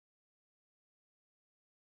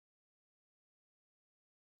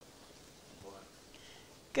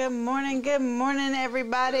Good morning,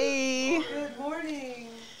 everybody. Good morning.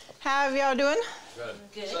 How are y'all doing?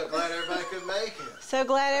 Good. So glad everybody could make it. So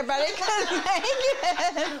glad everybody could make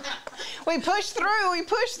it. We pushed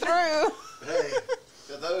through. Hey,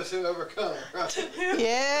 to those who overcome, right?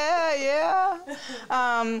 Yeah.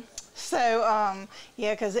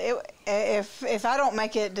 Yeah, because if I don't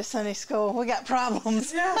make it to Sunday school, we got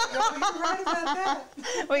problems. Yeah, you're right about that.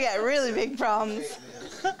 We got really big problems.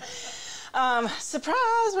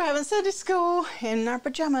 Surprise, we're having Sunday school in our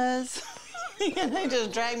pajamas. And they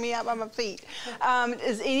just dragged me out by my feet.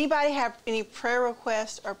 Does anybody have any prayer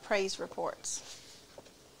requests or praise reports?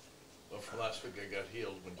 Well, from last week I got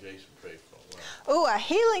healed when Jason prayed for a while. Oh, a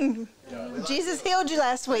healing. Yeah. Jesus healed you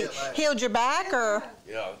last week. Healed your back or?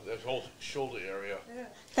 Yeah, that whole shoulder area. Yeah.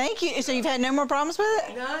 Thank you. So you've had no more problems with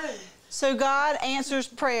it? None. So God answers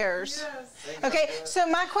prayers. Yes. Okay, so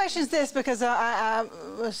my question is this, because I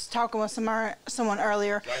was talking with someone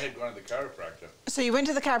earlier. I had gone to the chiropractor. So you went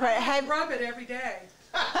to the chiropractor. I rub it every day.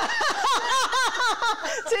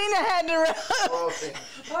 Tina had to rub.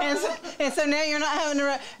 And so now you're not having to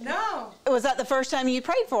rub. No. Was that the first time you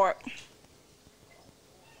prayed for it?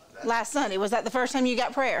 Last Sunday. Was that the first time you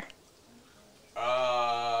got prayer?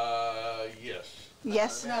 Yes.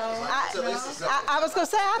 Yes. No. I was going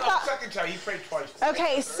to say, I thought. Second time, he prayed twice.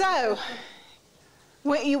 Okay, so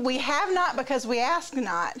we have not because we ask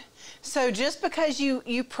not. So just because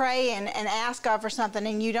you pray and ask God for something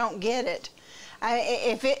and you don't get it,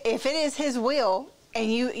 if it is His will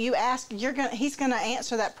and you ask, He's gonna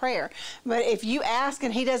answer that prayer. But if you ask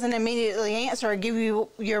and He doesn't immediately answer or give you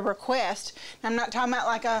your request, I'm not talking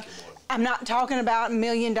about I'm not talking about $1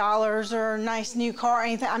 million or a nice new car or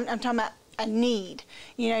anything. I'm talking about a need.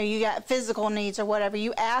 You know, you got physical needs or whatever.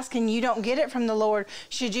 You ask and you don't get it from the Lord.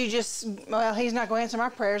 Should you just, well, He's not going to answer my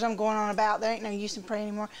prayers. I'm going on about. There ain't no use in praying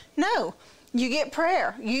anymore. No, you get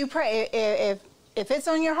prayer. You pray. If it's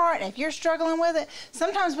on your heart and if you're struggling with it,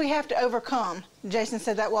 sometimes we have to overcome. Jason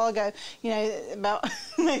said that a while ago, you know, about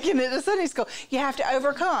making it to Sunday school. You have to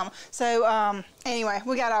overcome. So anyway,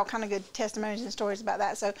 we got all kind of good testimonies and stories about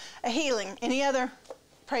that. So a healing. Any other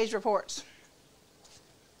praise reports?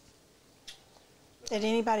 Did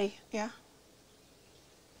anybody, yeah?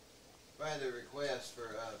 I had a request for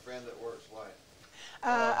a friend that works white.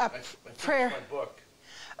 I prayer. finished my book.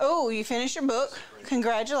 Oh, you finished your book.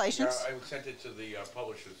 Congratulations. I sent it to the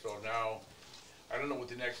publisher, so now I don't know what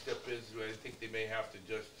the next step is. I think they may have to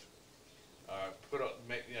just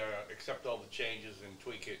accept all the changes and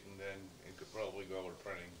tweak it, and then it could probably go to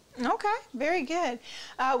printing. Okay, very good.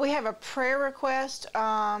 We have a prayer request.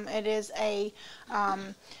 It is a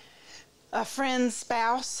friend's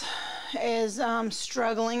spouse is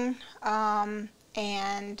struggling and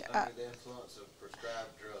Under the influence of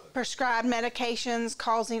prescribed drugs. Prescribed medications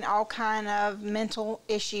causing all kind of mental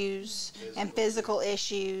issues and physical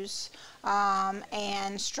issues,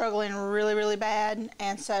 and struggling really, really bad.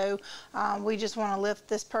 And so we just want to lift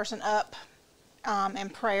this person up in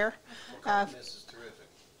prayer. Mrs. Terrific.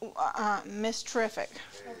 Miss Terrific.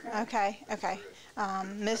 Okay.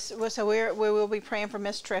 So we will be praying for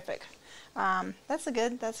Miss Terrific. That's a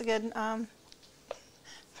good.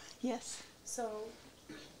 Yes. So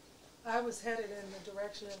I was headed in the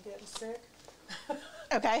direction of getting sick.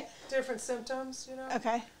 Okay. Different symptoms, you know.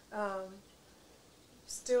 Okay.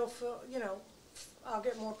 Still feel, you know, I'll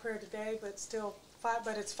get more prayer today, but still fight.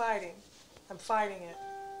 But it's fighting. I'm fighting it.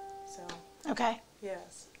 So. Okay.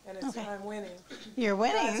 Yes, and it's Okay. I'm winning. You're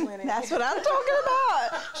winning. God's winning. That's what I'm talking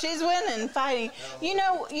about. She's winning, fighting. You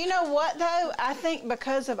know what though? I think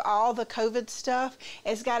because of all the COVID stuff,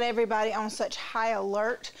 it's got everybody on such high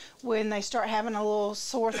alert when they start having a little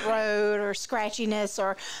sore throat or scratchiness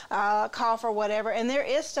or cough or whatever. And there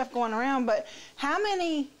is stuff going around, but how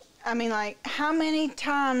many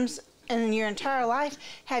times in your entire life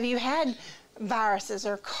have you had viruses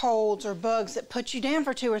or colds or bugs that put you down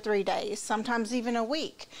for 2 or 3 days, sometimes even a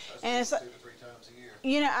week? And it's 2 to 3 times a year.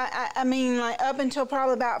 You know, I mean, like up until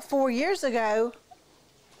probably about 4 years ago,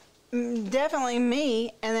 definitely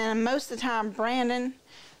me, and then most of the time Brandon,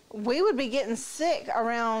 we would be getting sick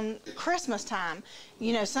around Christmas time.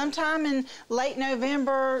 You know, sometime in late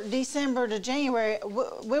November, December to January,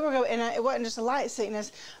 we were going, and it wasn't just a light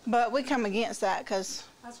sickness, but we come against that because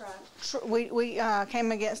That's right. we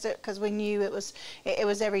came against it because we knew it was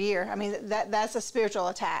every year. I mean, that's a spiritual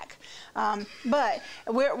attack. But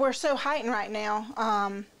we're so heightened right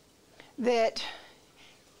now that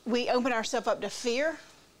we open ourselves up to fear.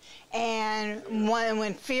 And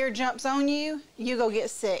when fear jumps on you, you go get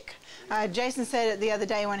sick. Jason said it the other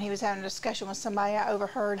day when he was having a discussion with somebody I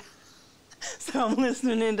overheard. So I'm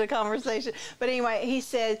listening into conversation. But anyway, he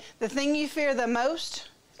said, the thing you fear the most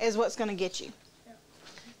is what's going to get you. Yeah.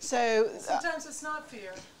 So Sometimes it's not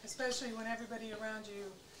fear, especially when everybody around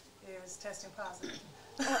you is testing positive.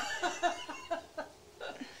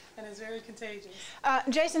 And it's very contagious.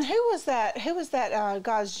 Jason, who was that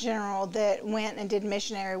God's general that went and did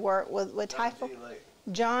missionary work with typhoid?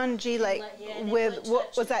 John G. Lake. Yeah, With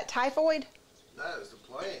what was that, typhoid? No, it was the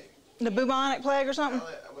plague. The bubonic plague or something? Well,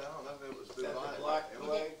 I don't know if it was bubonic. black It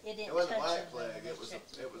plague? It wasn't black plague. It was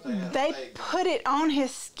they had a They plague. put it on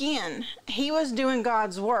his skin. He was doing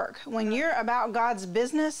God's work. When you're about God's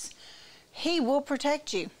business, He will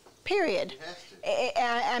protect you. Period. You have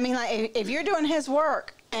to. I mean, like, if you're doing His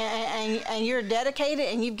work and you're dedicated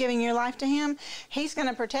and you've given your life to Him, He's going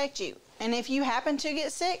to protect you. And if you happen to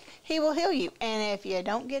get sick, He will heal you. And if you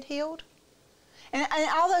don't get healed, and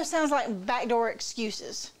all those sounds like backdoor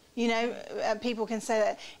excuses. You know, people can say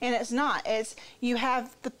that, and it's not. It's you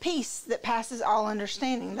have the peace that passes all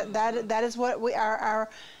understanding. That is what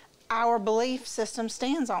our belief system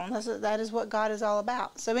stands on. That is what God is all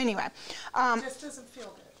about. So anyway, It just doesn't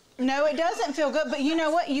feel good. no, it doesn't feel good. But you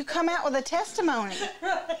know what? You come out with a testimony.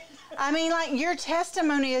 I mean, like, your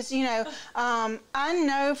testimony is, you know, I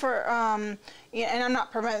know for, yeah, and I'm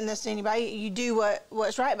not promoting this to anybody. You do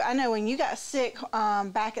what's right. But I know when you got sick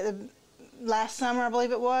back at the last summer, I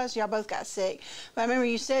believe it was, y'all both got sick. But I remember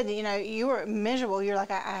you said that, you know, you were miserable. You're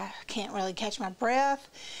like, I can't really catch my breath.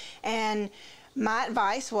 And my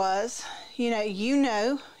advice was, you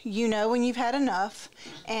know when you've had enough,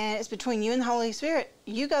 and it's between you and the Holy Spirit.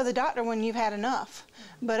 You go to the doctor when you've had enough.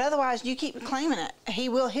 But otherwise, you keep claiming it. He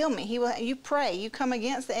will heal me. He will. You pray. You come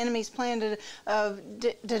against the enemy's plan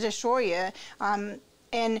to destroy you,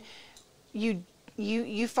 and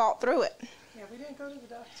you fought through it. Yeah, we didn't go to the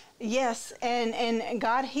doctor. Yes, and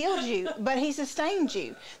God healed you, but He sustained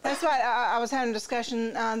you. That's why I was having a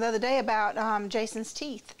discussion the other day about Jason's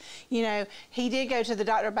teeth. You know, he did go to the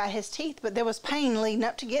doctor about his teeth, but there was pain leading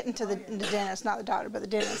up to getting to the dentist, not the doctor, but the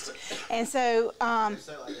dentist. And so, They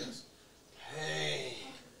say it like this. Hey.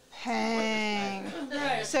 hang.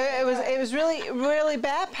 Right. So it was really, really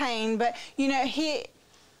bad pain, but you know,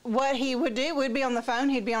 what he would do would be on the phone.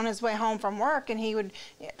 He'd be on his way home from work, and he would,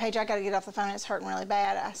 Paige, I got to get off the phone. It's hurting really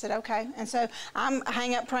bad. I said, okay. And so I'm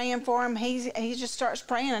hang up praying for him. He just starts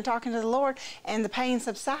praying and talking to the Lord, and the pain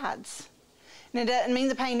subsides. And it doesn't mean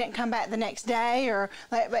the pain didn't come back the next day,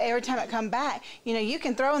 but every time it come back, you know, you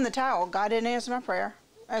can throw in the towel. God didn't answer my prayer.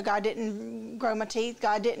 God didn't grow my teeth.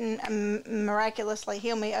 God didn't miraculously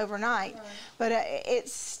heal me overnight. Right. But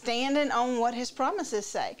it's standing on what His promises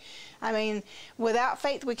say. I mean, without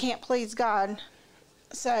faith, we can't please God.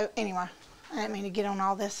 So anyway, I didn't mean to get on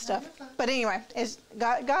all this stuff. But anyway,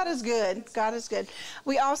 God is good. God is good.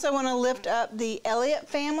 We also want to lift up the Elliott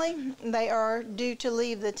family. They are due to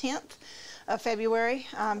leave the 10th of February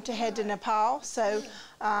to head to Nepal. So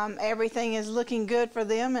everything is looking good for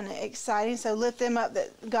them and exciting. So lift them up,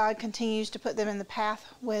 that God continues to put them in the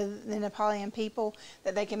path with the Nepalian people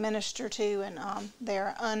that they can minister to, and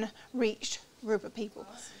they're an unreached group of people.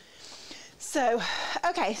 So,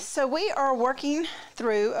 okay, so we are working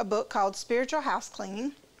through a book called Spiritual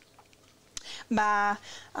Housecleaning by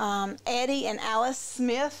Eddie and Alice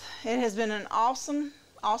Smith. It has been an awesome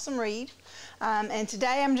read. And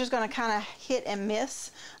today I'm just going to kind of hit and miss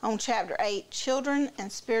on Chapter 8, Children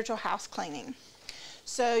and Spiritual House Cleaning.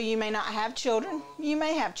 So you may not have children. You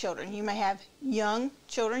may have children. You may have young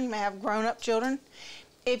children. You may have grown-up children.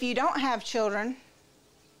 If you don't have children,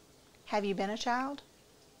 have you been a child?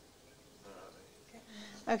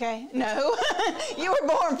 Okay, no. You were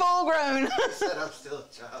born full grown. I said I'm still a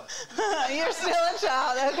child. You're still a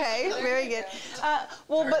child. Okay, very good.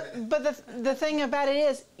 Well, but the thing about it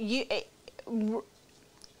is, you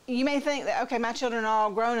may think that, okay, my children are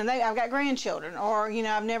all grown and I've got grandchildren, or, you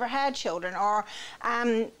know, I've never had children, or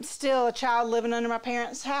I'm still a child living under my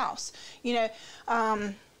parents' house. You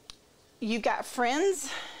know, you've got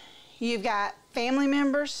friends, you've got family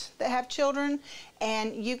members that have children,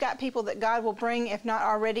 and you've got people that God will bring, if not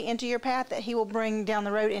already, into your path, that He will bring down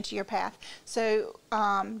the road into your path. So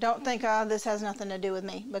don't think, oh, this has nothing to do with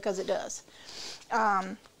me, because it does.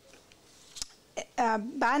 By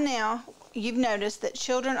now, you've noticed that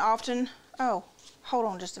children often... Oh, hold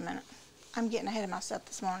on just a minute. I'm getting ahead of myself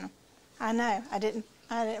this morning. I know. I didn't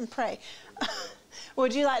pray.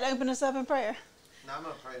 Would you like to open us up in prayer? No, I'm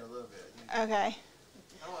going to pray in a little bit. Okay.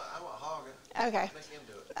 I want Hogger. Okay. Make him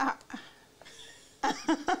do it.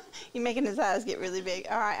 You're making his eyes get really big.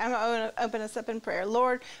 All right, I'm going to open us up in prayer.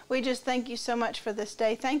 Lord, we just thank you so much for this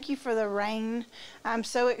day. Thank you for the rain. I'm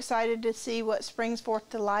so excited to see what springs forth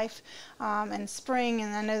to life in spring,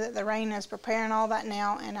 and I know that the rain is preparing all that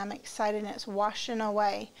now, and I'm excited, and it's washing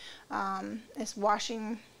away. It's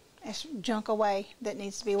washing It's junk away that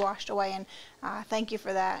needs to be washed away, and thank you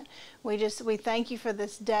for that. We thank you for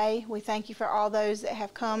this day. We thank you for all those that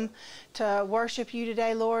have come to worship you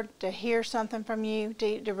today, Lord, to hear something from you,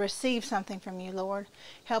 to receive something from you, Lord.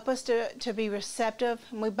 Help us to be receptive,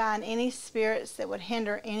 and we bind any spirits that would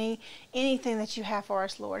hinder anything that you have for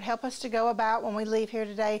us, Lord. Help us to go about when we leave here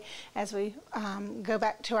today, as we go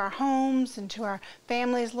back to our homes and to our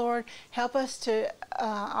families, Lord. Help us to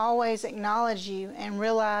always acknowledge you and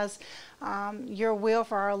realize your will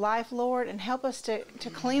for our life, Lord, and help us to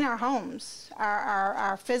clean our homes,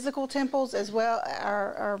 our physical temples, as well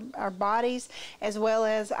our bodies, as well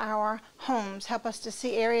as our homes. Help us to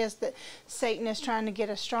see areas that Satan is trying to get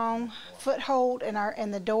a strong foothold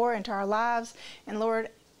in the door into our lives, and Lord,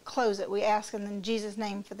 close it. We ask in Jesus'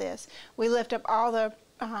 name for this. We lift up all the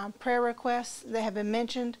prayer requests that have been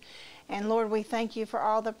mentioned. And Lord, we thank you for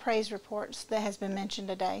all the praise reports that has been mentioned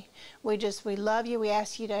today. We love you. We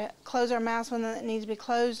ask you to close our mouths when it needs to be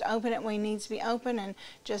closed, open it when it needs to be open, and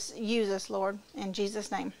just use us, Lord. In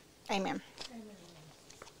Jesus' name, amen. Amen.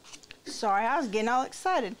 Sorry, I was getting all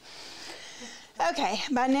excited. Okay,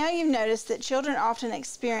 by now you've noticed that children often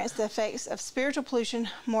experience the effects of spiritual pollution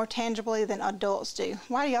more tangibly than adults do.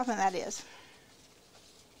 Why do y'all think that is?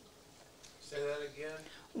 Say that again.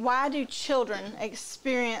 Why do children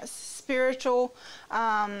experience spiritual,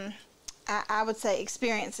 I would say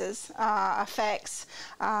experiences, effects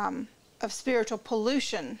of spiritual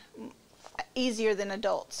pollution easier than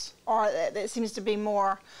adults, or that seems to be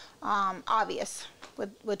more obvious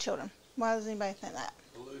with children? Why does anybody think that?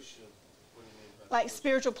 Pollution. What do you mean by Like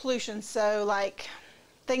spiritual pollution, so like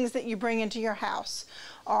things that you bring into your house,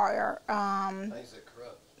 or things that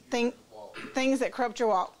corrupt? things that corrupt your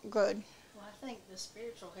walk. Good. Well, I think the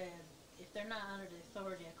spiritual head, if they're not under the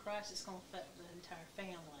authority of Christ, it's going to affect the entire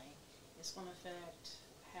family. It's going to affect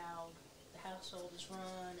how the household is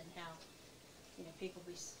run and how, people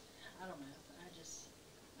I don't know.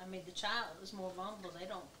 The child is more vulnerable.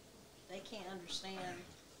 They can't understand,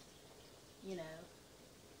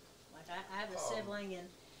 like I have a sibling, and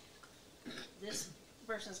this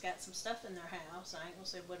person's got some stuff in their house. I ain't going to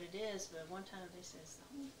say what it is, but one time they says,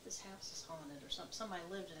 oh, this house is haunted or something. Somebody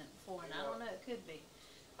lived in it before, and I don't know, it could be.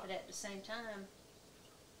 But at the same time,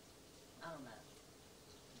 I don't know.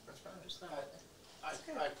 That's fine. I'm just not,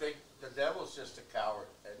 I think the devil's just a coward,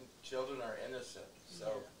 and children are innocent,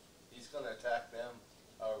 so he's going to attack them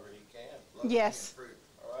however he can. Yes. Fruit,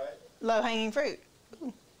 all right? Low-hanging fruit.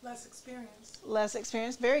 Less experience. Less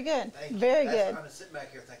experience. Very good. Thank you. Very That's good. what I'm sitting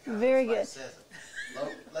back here thinking. Very that's why good. it says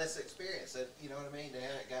it. Less experience. You know what I mean? They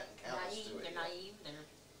haven't gotten callous to it. they're yet. naive,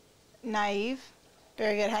 Naive.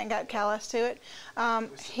 Very good. Hadn't got callous to it.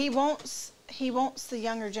 He wants the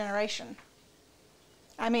younger generation.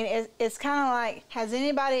 It's kind of like, has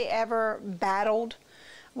anybody ever battled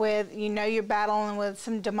with, you're battling with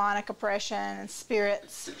some demonic oppression and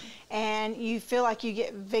spirits, and you feel like you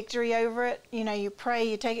get victory over it? You pray,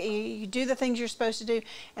 you take it, you do the things you're supposed to do,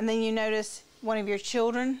 and then you notice one of your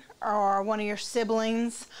children or one of your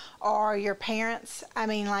siblings or your parents,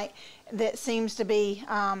 that seems to be,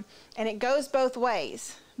 and it goes both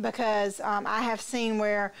ways, because I have seen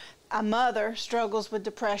where a mother struggles with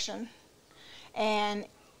depression and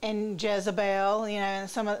Jezebel, and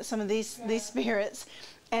some of these spirits,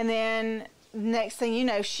 and then next thing you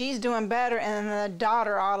know, she's doing better, and then the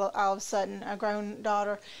daughter, all of a sudden, a grown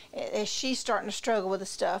daughter, she's starting to struggle with the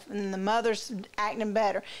stuff, and then the mother's acting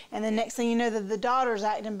better, and then next thing you know, the daughter's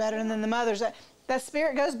acting better, and then the mother's that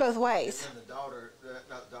spirit goes both ways. And the daughter,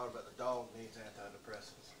 not the daughter, but the dog needs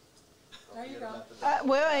antidepressants. There you go.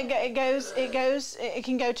 It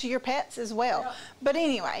can go to your pets as well. Yeah. But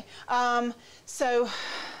anyway, so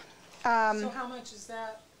how much is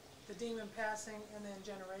that? The demon passing and then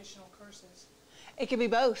generational curses. it could be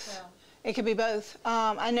both. Yeah. It could be both.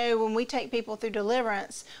 I know when we take people through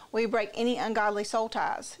deliverance, we break any ungodly soul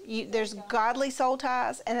ties. There's godly soul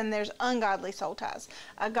ties, and then there's ungodly soul ties.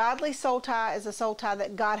 A godly soul tie is a soul tie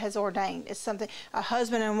that God has ordained. It's something a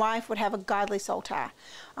husband and wife would have, a godly soul tie.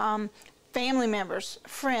 Family members,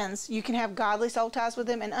 friends, you can have godly soul ties with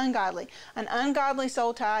them and ungodly. An ungodly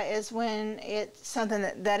soul tie is when it's something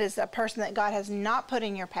that is a person that God has not put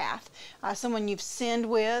in your path, someone you've sinned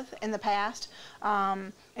with in the past.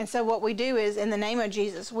 And so what we do is, in the name of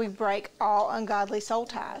Jesus, we break all ungodly soul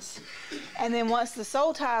ties. And then once the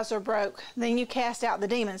soul ties are broke, then you cast out the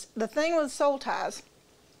demons. The thing with soul ties,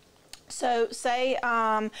 so say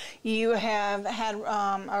you have had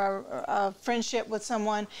a friendship with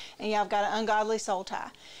someone, and you've got an ungodly soul tie,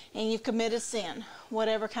 and you've committed sin,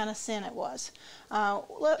 whatever kind of sin it was.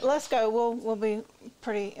 Let's go. We'll be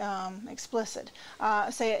pretty explicit.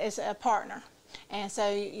 Say it's a partner. And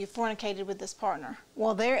so you fornicated with this partner.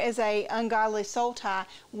 Well, there is a ungodly soul tie.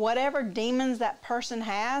 Whatever demons that person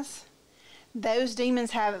has, those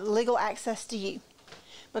demons have legal access to you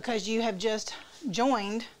because you have just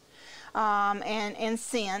joined and in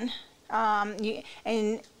sin.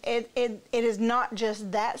 And it is not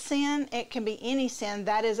just that sin. It can be any sin.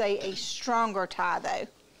 That is a stronger tie, though.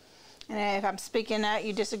 And if I'm speaking out,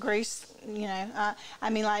 you disagree, you know, I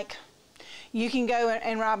mean, like, you can go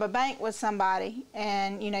and rob a bank with somebody,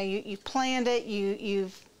 and, you know, you've planned it,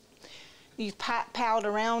 you've palled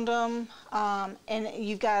around them, and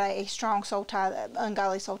you've got a strong soul tie,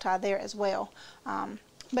 ungodly soul tie there as well.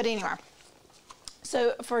 But anyway,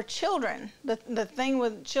 so for children, the thing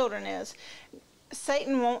with children is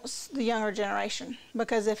Satan wants the younger generation,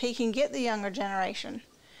 because if he can get the younger generation,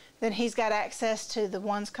 then he's got access to the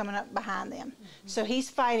ones coming up behind them. Mm-hmm. So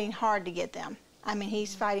he's fighting hard to get them. I mean,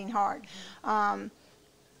 he's fighting hard. I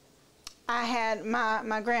had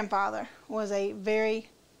my grandfather was a very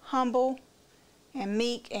humble and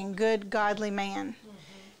meek and good, godly man.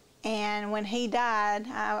 Mm-hmm. And when he died,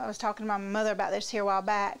 I was talking to my mother about this here a while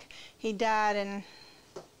back. He died in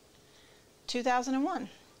 2001.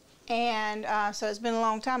 And so it's been a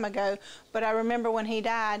long time ago, but I remember when he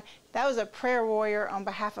died, that was a prayer warrior on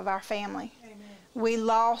behalf of our family. Amen. We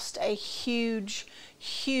lost a huge,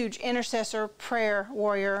 huge intercessor prayer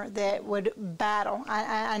warrior that would battle.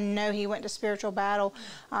 I know he went to spiritual battle,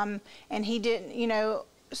 and he didn't, you know,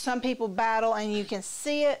 some people battle and you can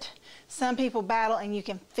see it. Some people battle and you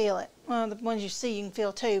can feel it. Well, the ones you see you can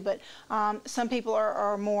feel too, but some people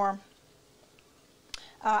are more...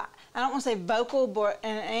 I don't want to say vocal, but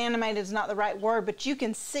animated is not the right word, but you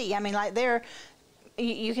can see. I mean, like they're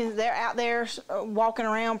out there walking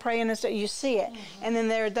around praying and stuff. You see it. Mm-hmm. And then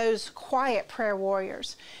there are those quiet prayer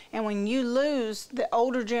warriors. And when you lose the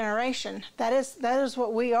older generation, that is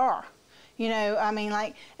what we are. You know, I mean,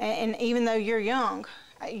 like, and even though you're young,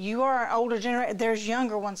 you are an older generation. There's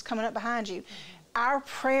younger ones coming up behind you. Mm-hmm. Our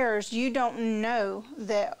prayers, you don't know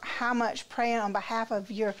that how much praying on behalf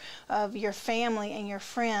of your family and your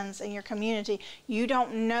friends and your community, you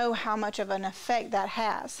don't know how much of an effect that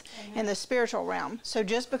has. Amen. In the spiritual realm. So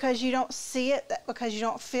just because you don't see it, because you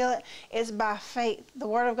don't feel it, it's by faith. The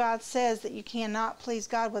Word of God says that you cannot please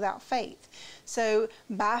God without faith. So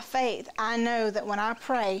by faith, I know that when I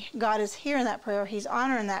pray, God is hearing that prayer, He's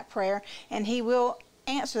honoring that prayer, and He will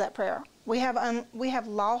answer that prayer. We have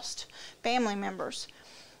lost family members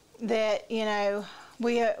that, you know,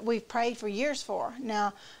 we've prayed for years for.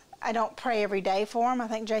 Now, I don't pray every day for them. I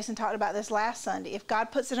think Jason talked about this last Sunday. If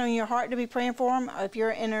God puts it on your heart to be praying for them, or if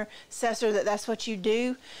you're an intercessor, that's what you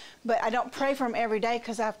do. But I don't pray for them every day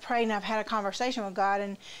because I've prayed and I've had a conversation with God.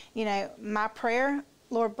 And, you know, my prayer,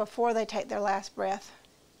 Lord, before they take their last breath,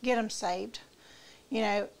 get them saved. You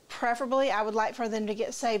know, preferably I would like for them to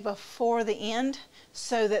get saved before the end,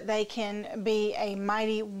 so that they can be a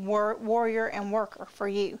mighty warrior and worker for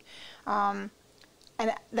you. And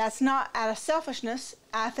that's not out of selfishness.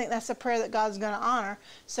 I think that's a prayer that God's going to honor.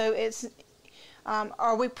 So it's,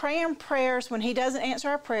 are we praying prayers when He doesn't answer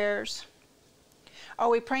our prayers? Are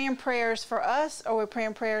we praying prayers for us, or are we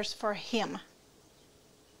praying prayers for Him?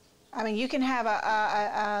 I mean, you can have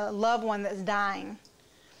a loved one that's dying,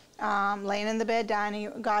 laying in the bed dying,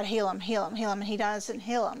 and God heal him, and He doesn't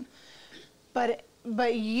heal him.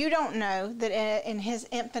 But you don't know that in His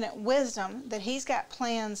infinite wisdom that He's got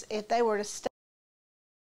plans. If they were to stay,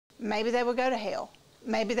 maybe they would go to hell.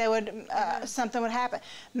 Maybe they would something would happen.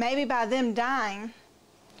 Maybe by them dying,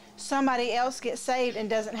 somebody else gets saved and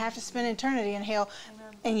doesn't have to spend eternity in hell.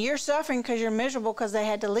 Amen. And you're suffering because you're miserable because they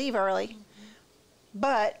had to leave early. Mm-hmm.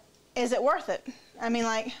 But is it worth it? I mean,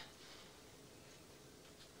 like,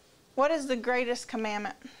 what is the greatest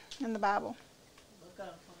commandment in the Bible?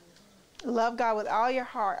 Love God with all your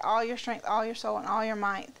heart, all your strength, all your soul, and all your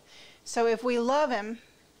might. So if we love Him,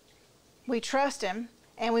 we trust Him,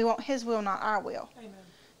 and we want His will, not our will. Amen.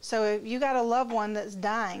 So if you got a loved one that's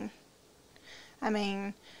dying, I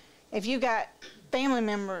mean, if you got family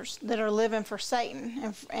members that are living for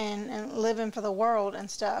Satan and living for the world and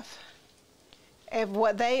stuff, if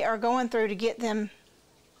what they are going through to get them,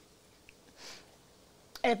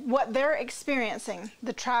 if what they're experiencing,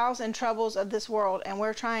 the trials and troubles of this world, and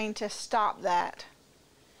we're trying to stop that,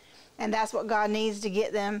 and that's what God needs to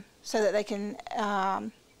get them so that they can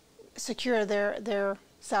secure their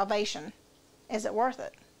salvation. Is it worth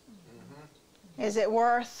it? Mm-hmm. Is it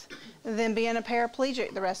worth them being a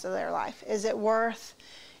paraplegic the rest of their life? Is it worth,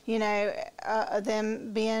 you know,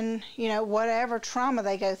 them being, you know, whatever trauma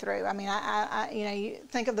they go through. I mean, you know, you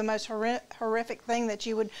think of the most horrific thing that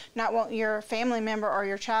you would not want your family member or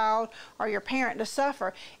your child or your parent to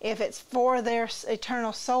suffer. If it's for their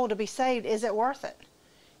eternal soul to be saved, is it worth it?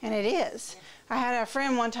 And it is. I had a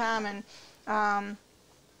friend one time, and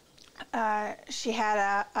she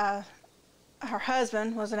had her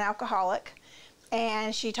husband was an alcoholic,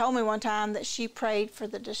 and she told me one time that she prayed for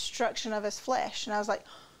the destruction of his flesh. And I was like,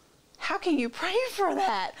 how can you pray for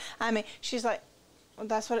that? I mean, she's like, well,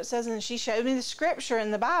 that's what it says. And she showed me the scripture in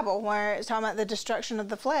the Bible where it's talking about the destruction of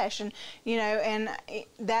the flesh. And, you know, and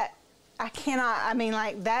that, I cannot, I mean,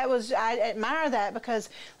 like, that was, I admire that, because,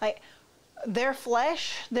 like, their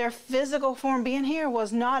flesh, their physical form being here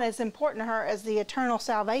was not as important to her as the eternal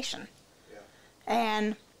salvation. Yeah.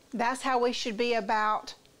 And that's how we should be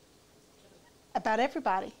about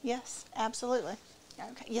everybody. Yes, absolutely.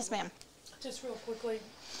 Okay. Yes, ma'am. Just real quickly,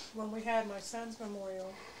 when we had my son's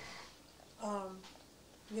memorial,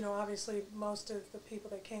 you know, obviously most of the people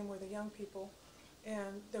that came were the young people,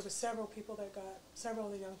 and there were several of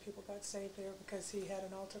the young people got saved there because he had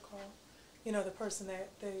an altar call. You know, the pastor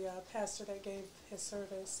that gave his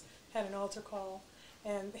service had an altar call,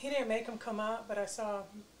 and he didn't make them come up, but I saw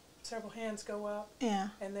several hands go up. Yeah.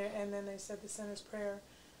 And then they said the sinner's prayer.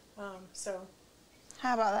 So.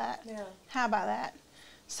 How about that? Yeah. How about that?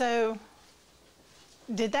 So,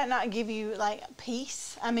 did that not give you, like,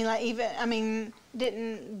 peace? I mean, like,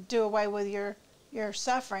 didn't do away with your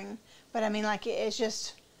suffering, but I mean, like, it's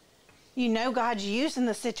just, you know, God's using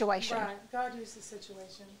the situation. Right. God used the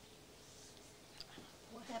situation.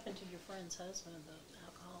 What happened to your friend's husband, the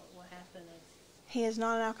alcoholic? What happened? He is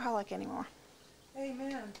not an alcoholic anymore.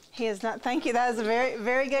 Amen. He is not. Thank you. That is a very,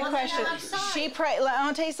 very good question. She prayed. I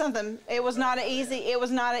want to tell you something. It was not an easy. It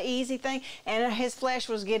was not an easy thing, and his flesh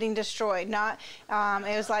was getting destroyed. Not.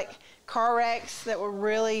 It was like car wrecks that were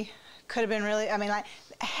really, could have been really. I mean, like,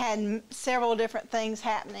 had several different things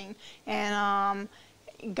happening, and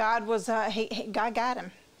God was. God got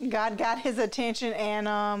him. God got his attention,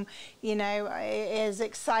 and you know, it is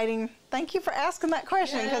exciting. Thank you for asking that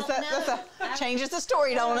question, because that changes the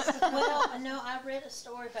story, don't it? Well, no, I read a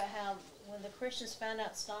story about how when the Christians found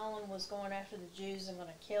out Stalin was going after the Jews and going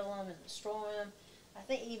to kill them and destroy them, I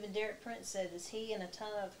think even Derek Prince said this. He and a ton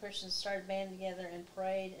of Christians started banding together and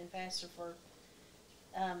prayed and fasted for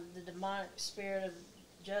the demonic spirit of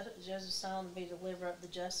Joseph Stalin to be delivered up to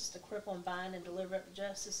justice, to cripple and bind and deliver up to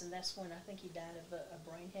justice, and that's when I think he died of a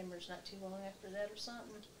brain hemorrhage not too long after that or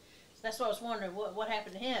something. So that's what I was wondering, what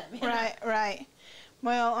happened to him. Right, right.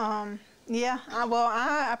 Well, yeah.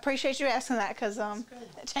 I appreciate you asking that, because it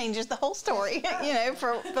changes the whole story, you know,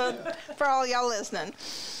 for all y'all listening.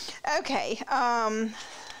 Okay.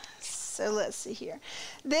 So let's see here.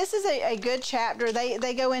 This is a good chapter.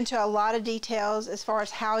 They go into a lot of details as far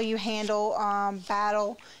as how you handle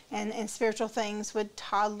battle and spiritual things with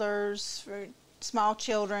toddlers, for small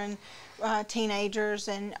children, teenagers,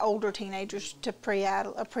 and older teenagers to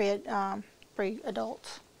pre-adults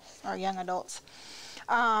or young adults.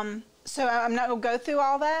 So I'm not going to go through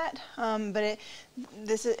all that, but it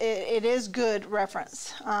is good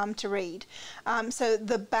reference to read. So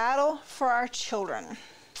the battle for our children.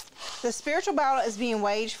 The spiritual battle is being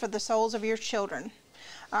waged for the souls of your children.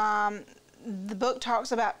 The book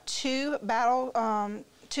talks about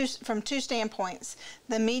from two standpoints: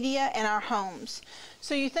 the media and our homes.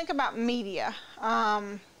 So you think about media,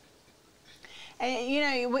 and you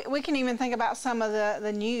know, we can even think about some of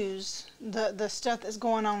the news, the stuff that's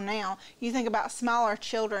going on now. You think about smaller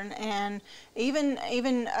children and even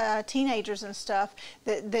teenagers and stuff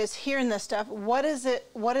that's hearing this stuff. What is it?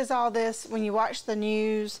 What is all this? When you watch the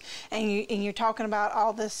news and you're talking about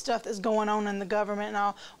all this stuff that's going on in the government and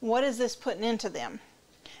all, what is this putting into them?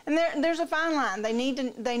 And there's a fine line. They need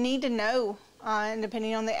to know, and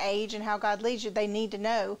depending on the age and how God leads you, they need to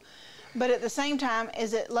know. But at the same time,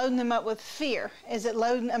 is it loading them up with fear? Is it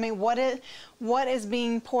loading? I mean, what is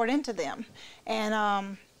being poured into them?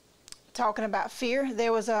 And talking about fear,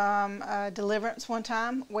 there was a deliverance one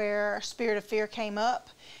time where a spirit of fear came up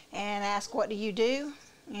and asked, "What do you do?"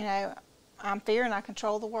 You know, I'm fear and I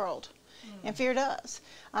control the world. And fear does.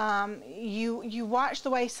 You watch the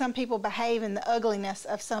way some people behave and the ugliness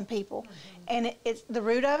of some people, and it's the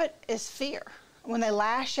root of it is fear. When they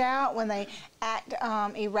lash out, when they act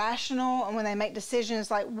irrational, and when they make decisions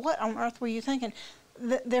like, what on earth were you thinking?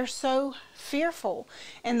 They're so fearful.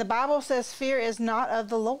 And the Bible says fear is not of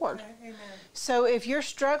the Lord. Okay, amen. So if you're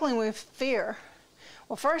struggling with fear,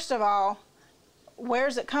 well, first of all,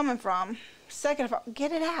 where's it coming from? Second of all,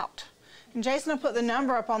 get it out. And Jason will put the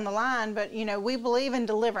number up on the line, but we believe in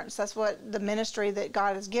deliverance. That's what the ministry that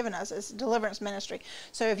God has given us is deliverance ministry.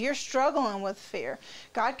 So if you're struggling with fear,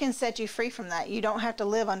 God can set you free from that. You don't have to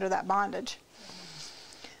live under that bondage.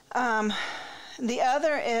 The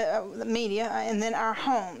other media, and then our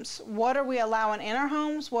homes. What are we allowing in our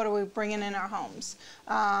homes? What are we bringing in our homes?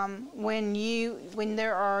 When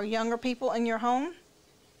there are younger people in your home,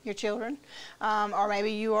 your children, or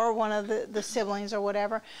maybe you are one of the siblings or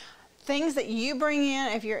whatever, things that you bring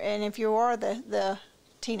in, if you are the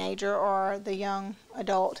teenager or the young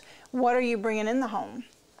adult, what are you bringing in the home?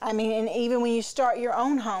 I mean, and even when you start your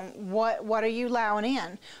own home, what are you allowing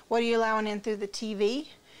in? What are you allowing in through the TV,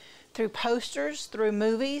 through posters, through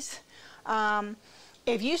movies?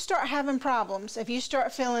 If you start having problems, if you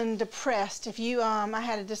start feeling depressed, I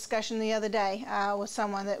had a discussion the other day with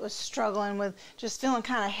someone that was struggling with just feeling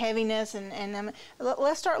kind of heaviness, and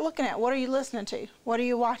let's start looking at what are you listening to? What are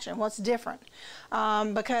you watching? What's different?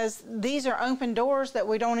 Because these are open doors that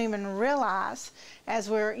we don't even realize as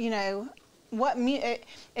we're, if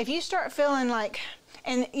you start feeling like,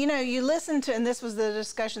 and you listen to, and this was the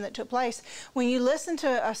discussion that took place, when you listen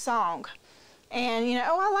to a song, and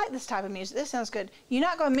I like this type of music, this sounds good, you're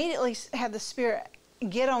not going to immediately have the Spirit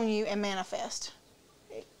get on you and manifest.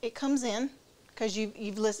 It comes in because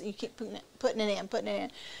you've listened, you keep putting it in.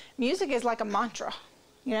 Music is like a mantra.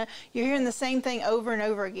 You're hearing the same thing over and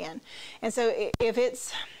over again. And so if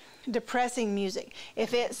it's depressing music,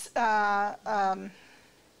 if it's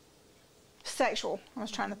sexual, I was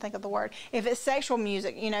trying to think of the word. If it's sexual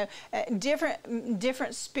music,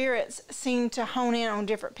 different spirits seem to hone in on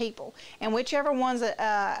different people, and whichever one's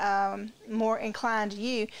more inclined to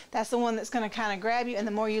you, that's the one that's going to kind of grab you. And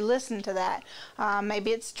the more you listen to that, maybe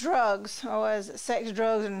it's drugs, or is it sex,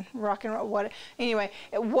 drugs, and rock and roll. Anyway,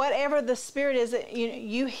 whatever the spirit is, that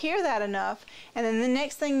you hear that enough, and then the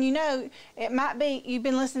next thing you know, it might be you've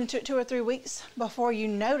been listening to it 2 or 3 weeks before you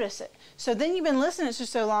notice it. So then you've been listening to it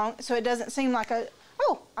so long, so it doesn't seem like I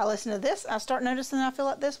listen to this, I start noticing I feel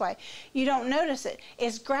like this way. You don't notice it.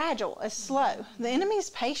 It's gradual. It's slow. The enemy is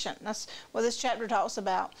patient. That's what this chapter talks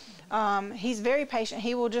about. He's very patient.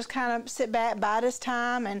 He will just kind of sit back, bide his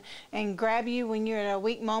time, and grab you when you're at a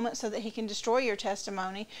weak moment so that he can destroy your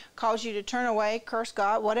testimony, cause you to turn away, curse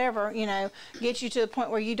God, whatever, get you to the point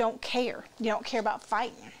where you don't care. You don't care about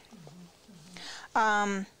fighting.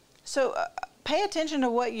 Pay attention to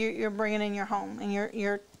what you're bringing in your home and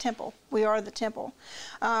your temple. We are the temple.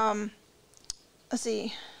 Let's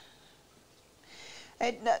see.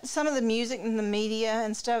 Some of the music and the media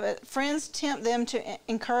and stuff, friends tempt them to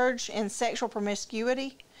encourage in sexual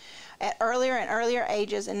promiscuity at earlier and earlier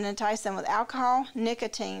ages and entice them with alcohol,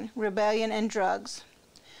 nicotine, rebellion, and drugs.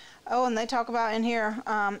 Oh, and they talk about in here,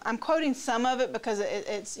 I'm quoting some of it because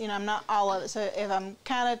it's, not all of it. So if I'm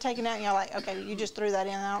kind of taking out and you're like, okay, you just threw that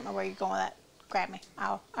in, I don't know where you're going with that. Grab me.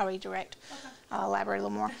 I'll redirect. Okay. I'll elaborate a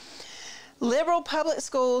little more. Liberal public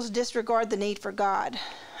schools disregard the need for God.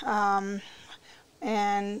 At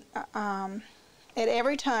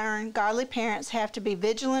every turn, godly parents have to be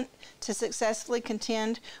vigilant to successfully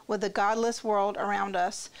contend with the godless world around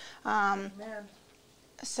us.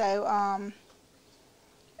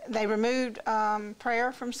 They removed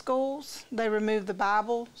prayer from schools. They removed the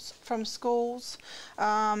Bible from schools.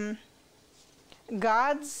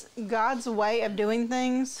 God's way of doing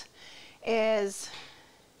things is,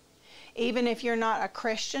 even if you're not a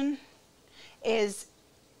Christian,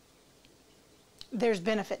 there's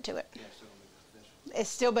benefit to it. It's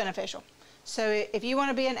still beneficial. So if you want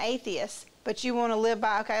to be an atheist, but you want to live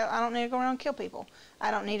by, okay, I don't need to go around and kill people.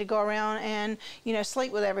 I don't need to go around and,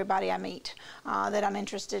 sleep with everybody I meet that I'm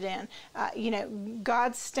interested in.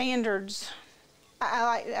 God's standards.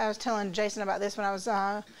 I was telling Jason about this when I was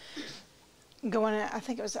I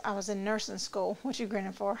was in nursing school. What you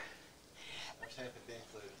grinning for? I was happy to be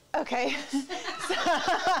included. Okay.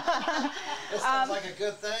 This sounds like a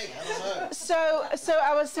good thing. I don't know. So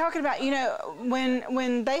I was talking about,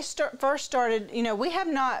 when they first started,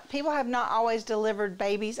 people have not always delivered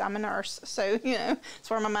babies. I'm a nurse, so,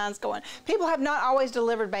 that's where my mind's going. People have not always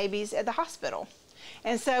delivered babies at the hospital.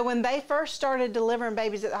 And so when they first started delivering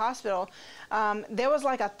babies at the hospital, there was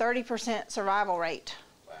like a 30% survival rate.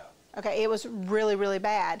 Okay, it was really, really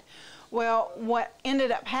bad. Well, what ended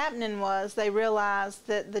up happening was they realized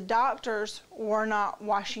that the doctors were not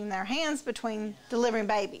washing their hands between delivering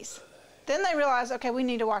babies. Then they realized, okay, we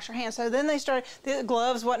need to wash our hands. So then they started, the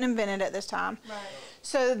gloves wasn't invented at this time. Right.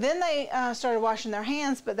 So then they started washing their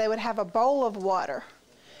hands, but they would have a bowl of water.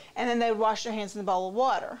 And then they would wash their hands in the bowl of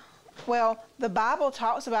water. Well, the Bible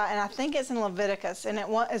talks about, and I think it's in Leviticus, and it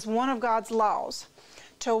is one of God's laws,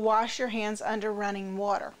 to wash your hands under running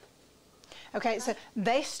water. Okay, so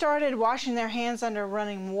they started washing their hands under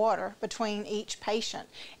running water between each patient,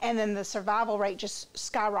 and then the survival rate just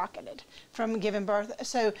skyrocketed from giving birth.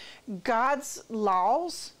 So God's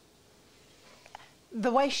laws,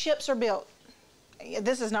 the way ships are built,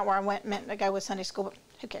 this is not where I meant to go with Sunday school, but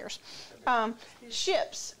who cares?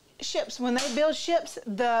 Ships, when they build ships,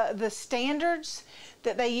 the standards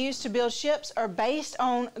that they use to build ships are based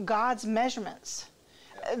on God's measurements.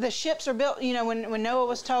 The ships are built, you know, when Noah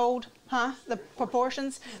was told, the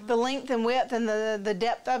proportions, the length and width and the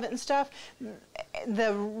depth of it and stuff,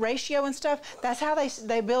 the ratio and stuff, that's how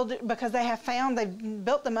they build it, because they've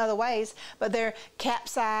built them other ways, but they're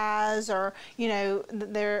capsize, or, you know,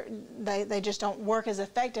 they just don't work as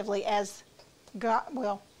effectively as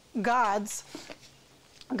God's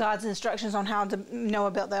instructions on how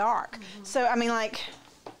Noah built the ark. So, I mean, like,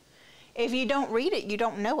 if you don't read it, you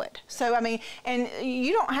don't know it. So, I mean, and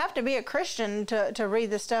you don't have to be a Christian to read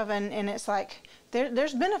this stuff, and it's like,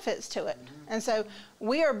 there's benefits to it. And so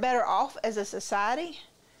we are better off as a society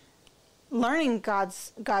learning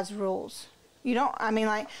God's rules. You don't, I mean,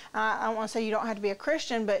 like, I don't want to say you don't have to be a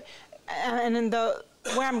Christian, but, and then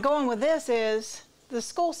where I'm going with this is the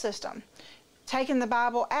school system. Taking the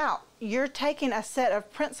Bible out, you're taking a set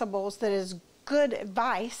of principles that is good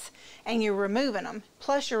advice, and you're removing them.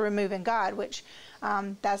 Plus, you're removing God, which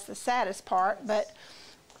that's the saddest part. But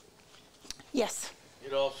yes,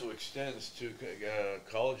 it also extends to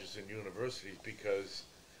colleges and universities, because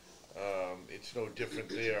it's no different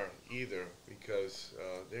there either, because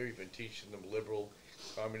they're even teaching them liberal,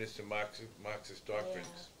 communist, and Marxist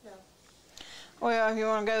doctrines. Yeah. Well, if you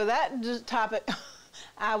want to go to that topic.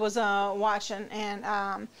 I was watching, and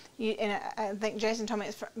I think Jason told me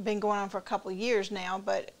it's been going on for a couple of years now,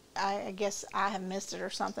 but I guess I have missed it or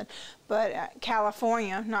something. But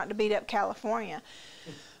California, not to beat up California,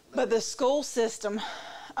 but the school system,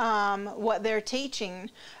 what they're teaching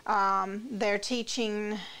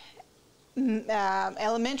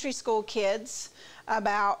elementary school kids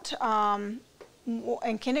about,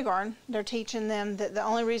 in kindergarten, they're teaching them that the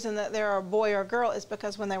only reason that they're a boy or a girl is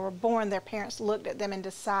because when they were born, their parents looked at them and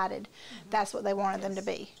decided that's what they wanted them to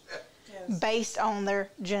be, based on their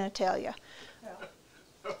genitalia.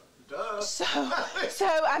 So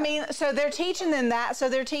I mean, so they're teaching them that. So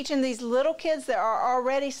they're teaching these little kids that are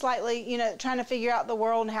already slightly, you know, trying to figure out the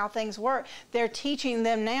world and how things work. They're teaching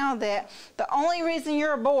them now that the only reason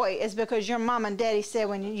you're a boy is because your mom and daddy said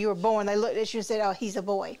when you were born, they looked at you and said, oh, he's a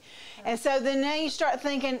boy. And so then now you start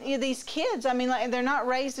thinking, you know, these kids, I mean, like, they're not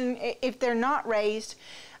raised in, if they're not raised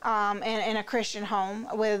in a Christian home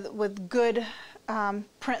with good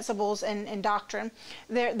principles and doctrine,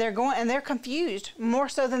 they're going, and they're confused more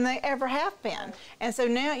so than they ever have been. And so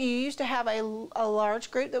now, you used to have a large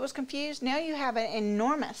group that was confused. Now you have an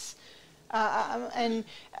enormous, and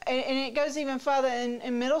it goes even further.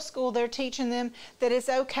 In middle school, they're teaching them that it's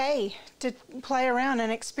okay to play around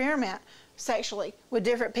and experiment sexually with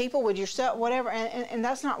different people, with yourself, whatever, and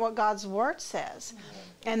that's not what God's Word says.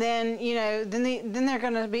 And then, you know, then they're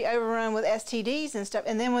going to be overrun with STDs and stuff.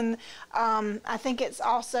 And then when, I think it's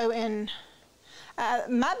also in,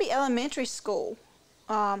 might be elementary school,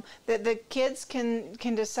 that the kids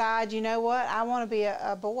can decide, you know what, I want to be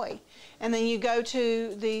a boy. And then you go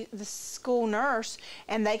to the school nurse,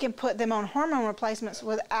 and they can put them on hormone replacements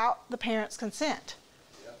without the parents' consent.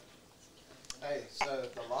 Hey, so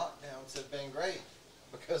the lockdowns have been great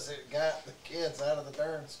because it got the kids out of the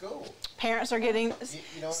darn school. Parents are getting, You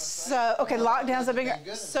know what I'm so, saying? okay, lockdowns are bigger.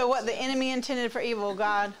 Good. So what the enemy intended for evil,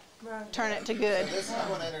 God turn it to good. So this, I'm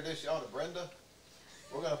going to introduce y'all to Brenda.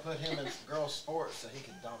 We're going to put him in girls' sports so he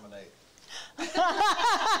can dominate.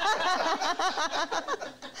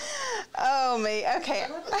 Oh, me, okay.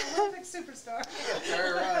 Olympic superstar.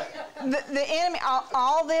 Very right. The enemy,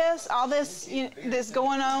 all this, you know, that's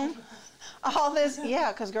going on, all this,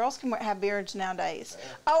 yeah, because girls can have beards nowadays.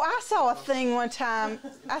 Oh, I saw a thing one time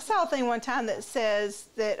that says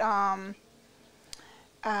that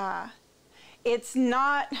it's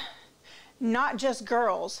not just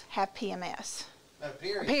girls have PMS. No,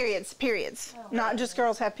 period. Periods. Not just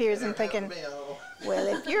girls have periods. I'm thinking, well,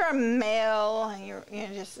 if you're a male and you're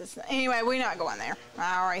just, anyway, we're not going there.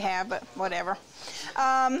 I already have, but whatever.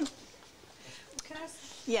 Can I?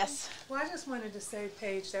 Yes. Well, I just wanted to say,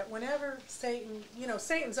 Paige, that whenever Satan, you know,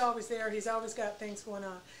 Satan's always there. He's always got things going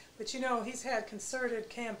on. But, you know, he's had concerted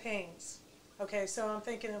campaigns. Okay, so I'm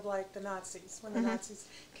thinking of, like, the Nazis, when the Nazis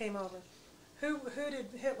came over. Who did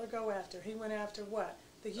Hitler go after? He went after what?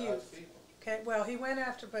 The youth. Okay, well, he went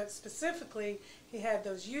after, but specifically, he had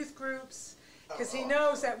those youth groups, because he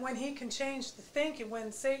knows that when he can change the thinking,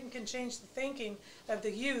 when Satan can change the thinking of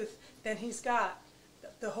the youth, then he's got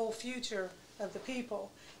the whole future of the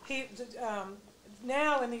people.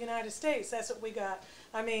 Now in the United States, that's what we got.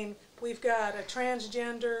 I mean, we've got a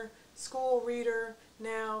transgender school reader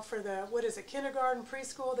now for the, what is it, kindergarten,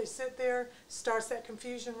 preschool. They sit there, starts that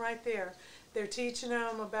confusion right there. They're teaching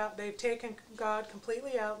them about, they've taken God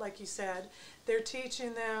completely out, like you said. They're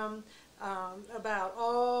teaching them about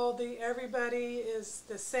everybody is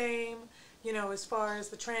the same, you know, as far as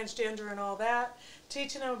the transgender and all that.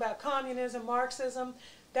 Teaching them about communism, Marxism.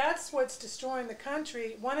 That's what's destroying the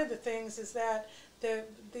country. One of the things is that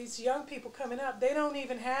these young people coming up, they don't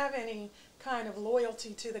even have any kind of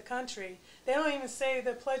loyalty to the country. They don't even say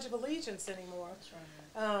the Pledge of Allegiance anymore. That's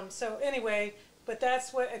right. So anyway, but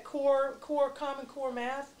that's what a common core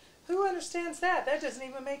math. Who understands that? That doesn't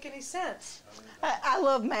even make any sense. I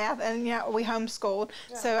love math, and you know, we homeschooled,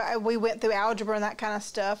 Yeah. so we went through algebra and that kind of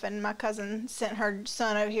stuff. And my cousin sent her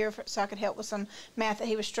son over here so I could help with some math that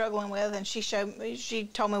he was struggling with, and she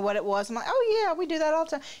told me what it was. I'm like, oh yeah, we do that all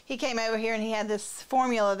the time. He came over here and he had this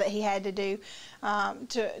formula that he had to do.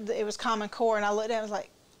 It was Common Core, and I looked at it and was like,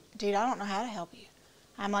 dude, I don't know how to help you.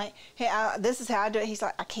 I'm like, hey, this is how I do it. He's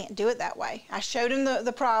like, I can't do it that way. I showed him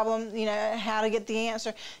the problem, you know, how to get the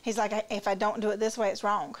answer. He's like, if I don't do it this way, it's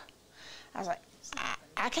wrong. I was like,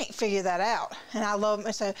 I can't figure that out. And I love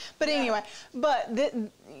him. So, but anyway,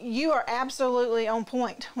 you are absolutely on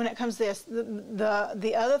point when it comes to this.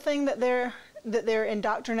 The other thing that they're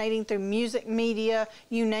indoctrinating through music, media,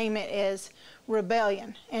 you name it, is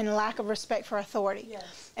rebellion and lack of respect for authority.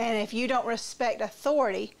 Yes. And if you don't respect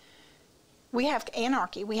authority, we have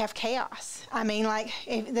anarchy, we have chaos. I mean, like,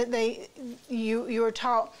 you were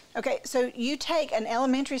taught, okay, so you take an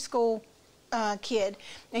elementary school kid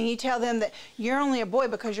and you tell them that you're only a boy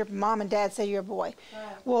because your mom and dad say you're a boy.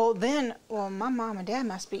 Right. Well, my mom and dad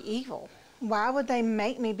must be evil. Why would they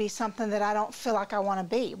make me be something that I don't feel like I want to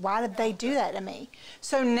be? Why did they do that to me?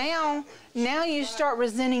 So now you start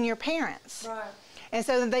resenting your parents. Right. And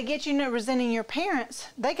so they get you resenting your parents,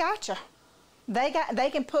 they got you. They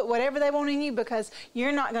can put whatever they want in you because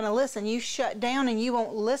you're not going to listen. You shut down and you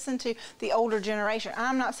won't listen to the older generation.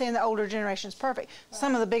 I'm not saying the older generation is perfect. Right.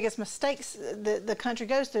 Some of the biggest mistakes the country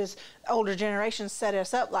goes through is older generations set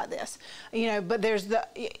us up like this. You know, but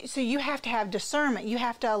so you have to have discernment. You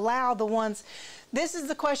have to allow the ones. This is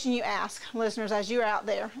the question you ask, listeners, as you're out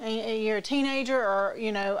there. And you're a teenager or,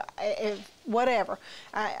 you know, whatever,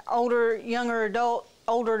 older, younger adult,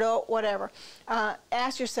 older adult, whatever.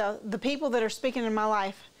 Ask yourself, the people that are speaking in my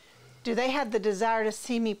life, do they have the desire to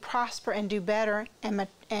see me prosper and do better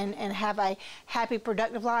and have a happy,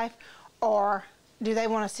 productive life, or do they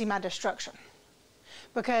want to see my destruction?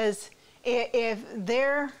 Because if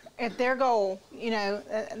their goal, you know,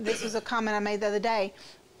 this was a comment I made the other day,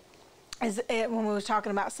 when we was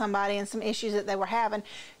talking about somebody and some issues that they were having.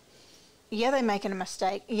 Yeah, they making a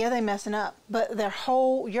mistake. Yeah, they messing up. But their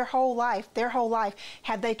whole life,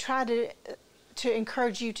 have they tried to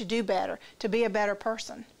encourage you to do better, to be a better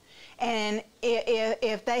person? And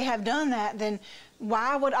if they have done that, then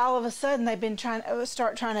why would all of a sudden they've been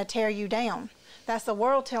start trying to tear you down? That's the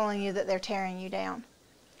world telling you that they're tearing you down.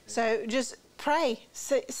 So just pray,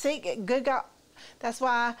 seek good God. That's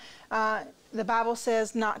why the Bible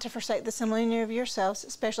says not to forsake the assembling of yourselves,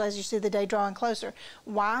 especially as you see the day drawing closer.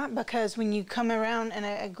 Why? Because when you come around in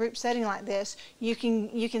a group setting like this, you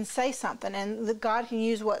can say something, and God can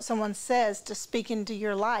use what someone says to speak into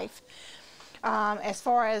your life. As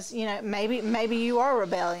far as, you know, maybe you are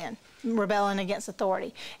rebelling against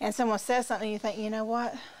authority, and someone says something, you think, you know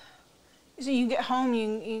what? So you get home,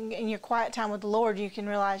 in your quiet time with the Lord, you can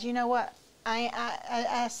realize, you know what?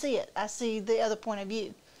 I see it. I see the other point of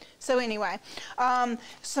view. So anyway,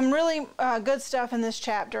 some really good stuff in this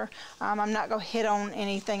chapter. I'm not going to hit on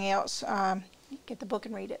anything else. Get the book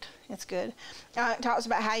and read it. It's good. It talks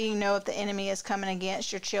about how you know if the enemy is coming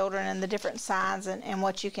against your children and the different signs and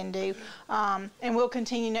what you can do. And we'll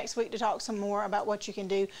continue next week to talk some more about what you can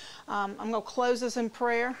do. I'm going to close this in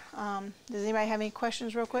prayer. Does anybody have any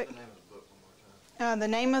questions real quick? The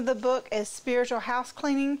name of the book is Spiritual House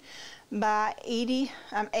Cleaning by Eddie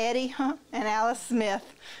and Alice Smith.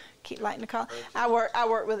 Keep liking to call. I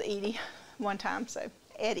worked with Edie one time, so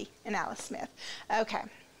Eddie and Alice Smith. Okay.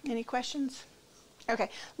 Any questions?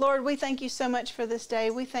 Okay. Lord, we thank you so much for this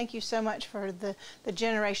day. We thank you so much for the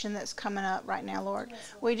generation that's coming up right now, Lord.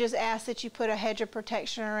 Yes, Lord. We just ask that you put a hedge of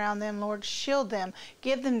protection around them, Lord. Shield them.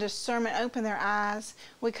 Give them discernment. Open their eyes.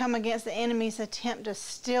 We come against the enemy's attempt to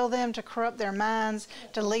steal them, to corrupt their minds,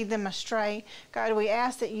 to lead them astray. God, we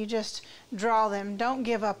ask that you just draw them. Don't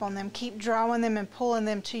give up on them. Keep drawing them and pulling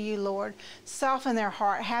them to you, Lord. Soften their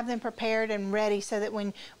heart. Have them prepared and ready so that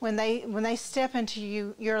when they step into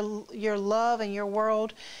your love and your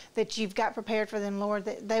world that you've got prepared for them, Lord,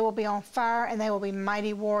 that they will be on fire and they will be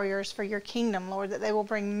mighty warriors for your kingdom, Lord, that they will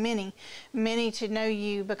bring many, many to know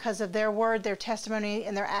you because of their word, their testimony,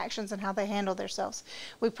 and their actions and how they handle themselves.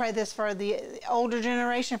 We pray this for the older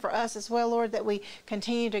generation, for us as well, Lord, that we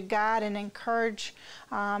continue to guide and encourage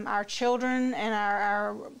our children and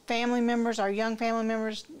our family members, our young family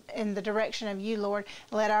members, in the direction of you, Lord.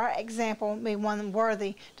 Let our example be one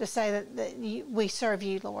worthy to say that we serve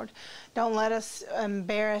you, Lord. Don't let us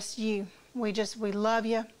embarrass you. We love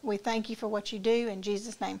you. We thank you for what you do. In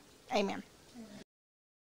Jesus' name, amen.